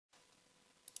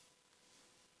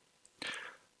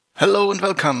Hello and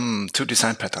welcome to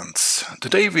Design Patterns.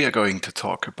 Today we are going to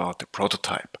talk about the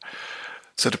prototype.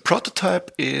 So the prototype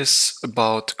is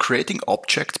about creating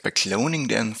objects by cloning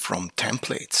them from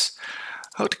templates.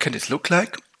 How can it look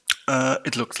like?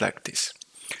 It looks like this.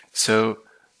 So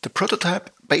the prototype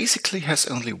basically has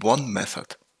only one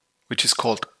method, which is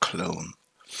called clone.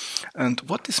 And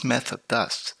what this method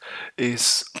does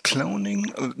is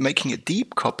cloning, making a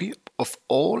deep copy of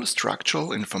all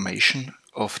structural information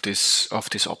of this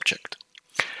object.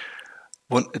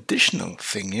 One additional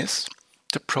thing is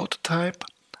the prototype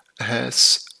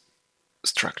has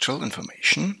structural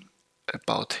information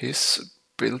about his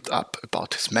build-up,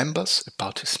 about his members,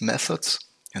 about his methods,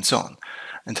 and so on,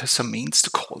 and has some means to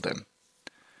call them.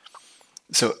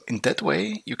 So in that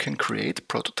way, you can create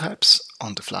prototypes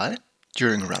on the fly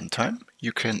during runtime.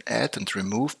 You can add and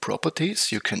remove properties,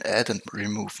 you can add and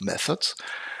remove methods,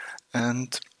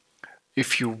 and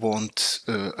if you want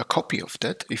a copy of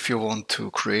that, if you want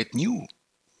to create new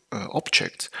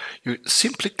objects, you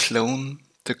simply clone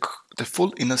the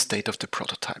full inner state of the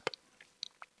prototype.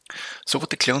 So what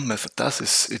the clone method does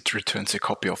is it returns a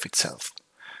copy of itself.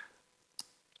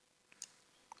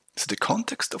 So the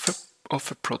context of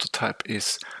a prototype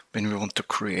is when we want to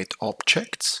create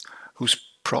objects whose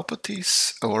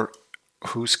properties or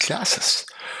whose classes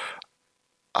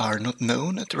are not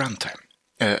known at runtime,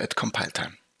 at compile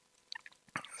time.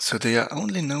 So they are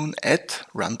only known at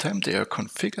runtime, they are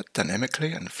configured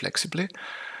dynamically and flexibly,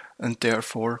 and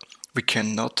therefore we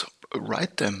cannot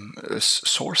write them as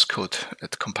source code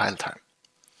at compile time.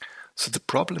 So the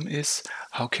problem is,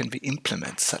 how can we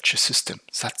implement such a system,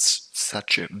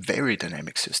 such a very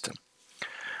dynamic system?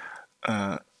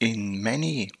 In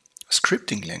many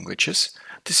scripting languages,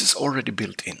 this is already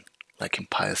built in, like in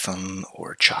Python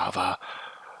or Java,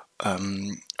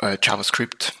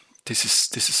 JavaScript. This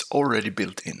is already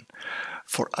built in.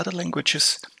 For other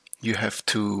languages, you have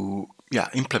to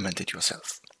implement it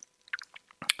yourself.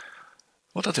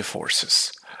 What are the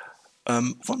forces?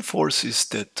 One force is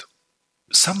that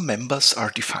some members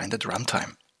are defined at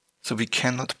runtime, so we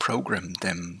cannot program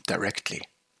them directly.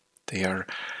 They are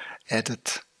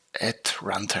added at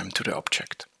runtime to the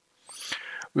object.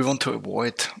 We want to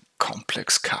avoid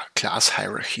complex class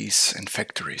hierarchies and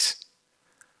factories,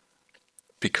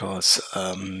 because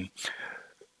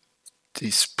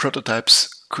these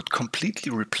prototypes could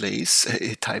completely replace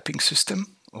a typing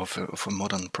system of a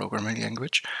modern programming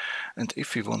language. And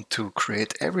if we want to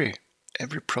create every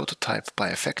prototype by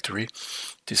a factory,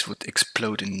 this would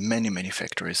explode in many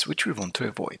factories, which we want to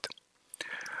avoid.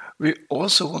 We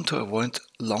also want to avoid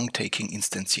long-taking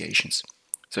instantiations.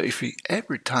 So if we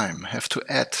every time have to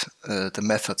add the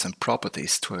methods and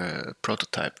properties to a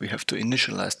prototype, we have to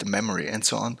initialize the memory and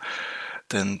so on,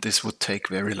 then this would take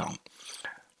very long.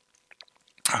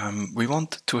 We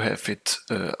want to have it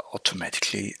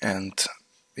automatically and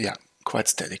quite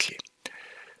statically.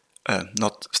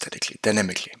 Not statically,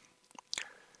 dynamically.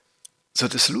 So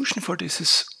the solution for this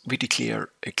is we declare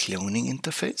a cloning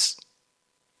interface.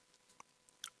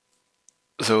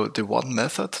 So the one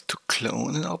method to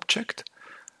clone an object,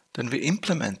 then we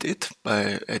implement it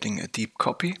by adding a deep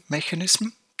copy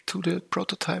mechanism to the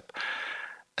prototype,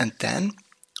 and then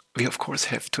we of course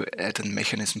have to add a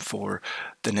mechanism for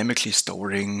dynamically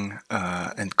storing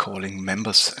and calling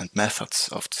members and methods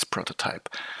of this prototype.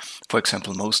 For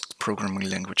example, most programming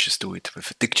languages do it with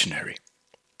a dictionary.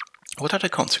 What are the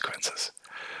consequences?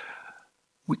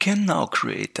 We can now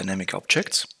create dynamic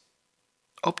objects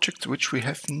which we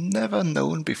have never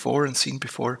known before and seen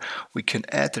before. We can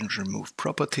add and remove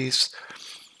properties.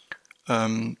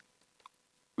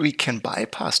 We can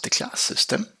bypass the class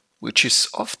system, which is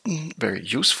often very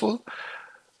useful,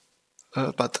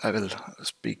 but I will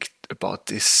speak about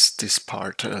this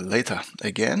part later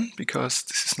again, because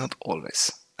this is not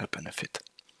always a benefit.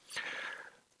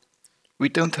 We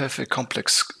don't have a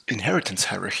complex inheritance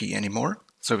hierarchy anymore,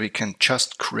 so we can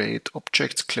just create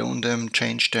objects, clone them,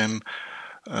 change them.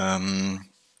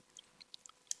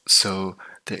 So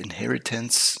the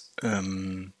inheritance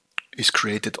is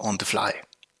created on the fly.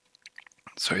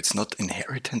 So it's not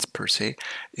inheritance per se,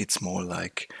 it's more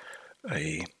like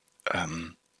a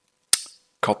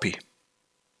copy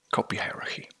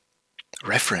hierarchy,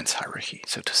 reference hierarchy,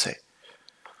 so to say.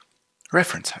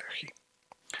 Reference hierarchy.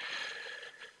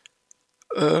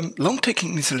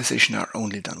 Long-taking initialization are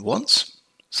only done once.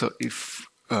 So if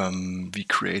we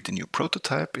create a new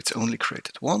prototype, it's only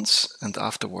created once and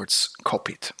afterwards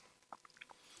copied.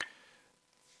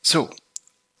 So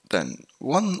then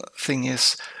one thing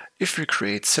is, if we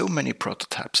create so many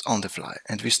prototypes on the fly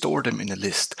and we store them in a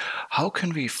list, how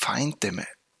can we find them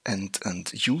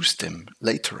and use them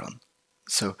later on?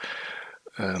 So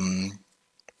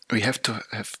we have to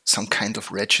have some kind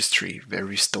of registry where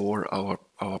we store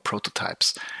our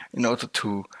prototypes in order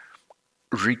to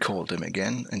recall them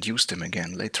again and use them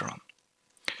again later on.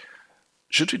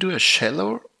 Should we do a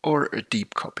shallow or a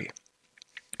deep copy?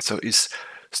 So is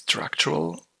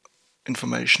structural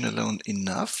information alone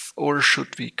enough, or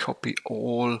should we copy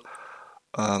all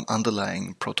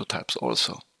underlying prototypes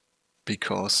also?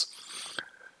 Because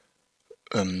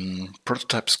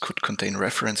prototypes could contain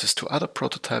references to other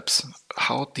prototypes.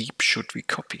 How deep should we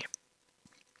copy?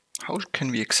 How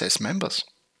can we access members?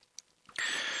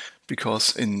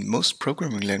 Because in most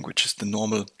programming languages, the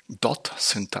normal dot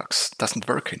syntax doesn't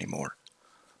work anymore.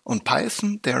 On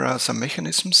Python, there are some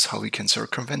mechanisms how we can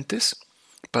circumvent this,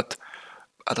 but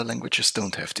other languages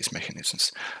don't have these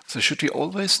mechanisms. So should we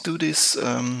always do this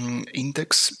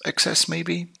index access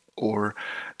maybe? Or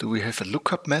do we have a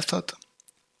lookup method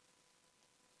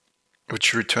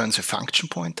which returns a function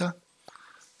pointer?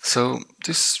 So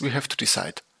this we have to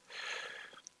decide.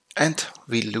 And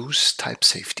we lose type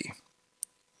safety.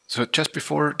 So just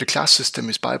before the class system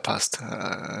is bypassed,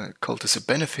 called as a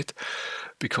benefit,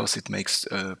 because it makes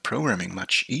programming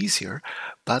much easier,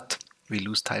 but we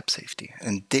lose type safety.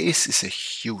 And this is a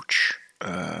huge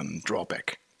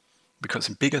drawback, because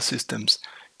in bigger systems,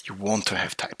 you want to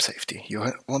have type safety.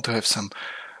 You want to have some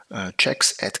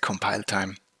checks at compile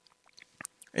time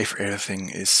if everything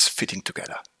is fitting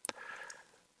together.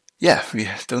 Yeah, we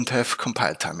don't have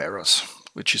compile time errors,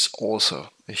 which is also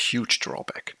a huge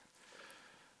drawback.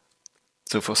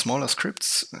 So for smaller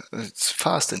scripts, it's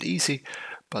fast and easy,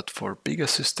 but for bigger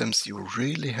systems, you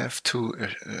really have to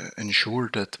ensure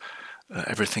that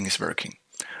everything is working.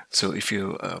 So if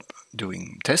you are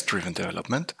doing test-driven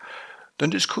development,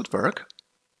 then this could work,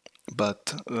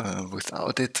 but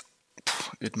without it,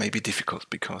 it may be difficult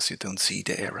because you don't see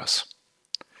the errors.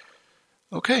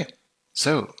 Okay,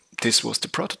 so this was the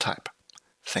prototype.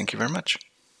 Thank you very much.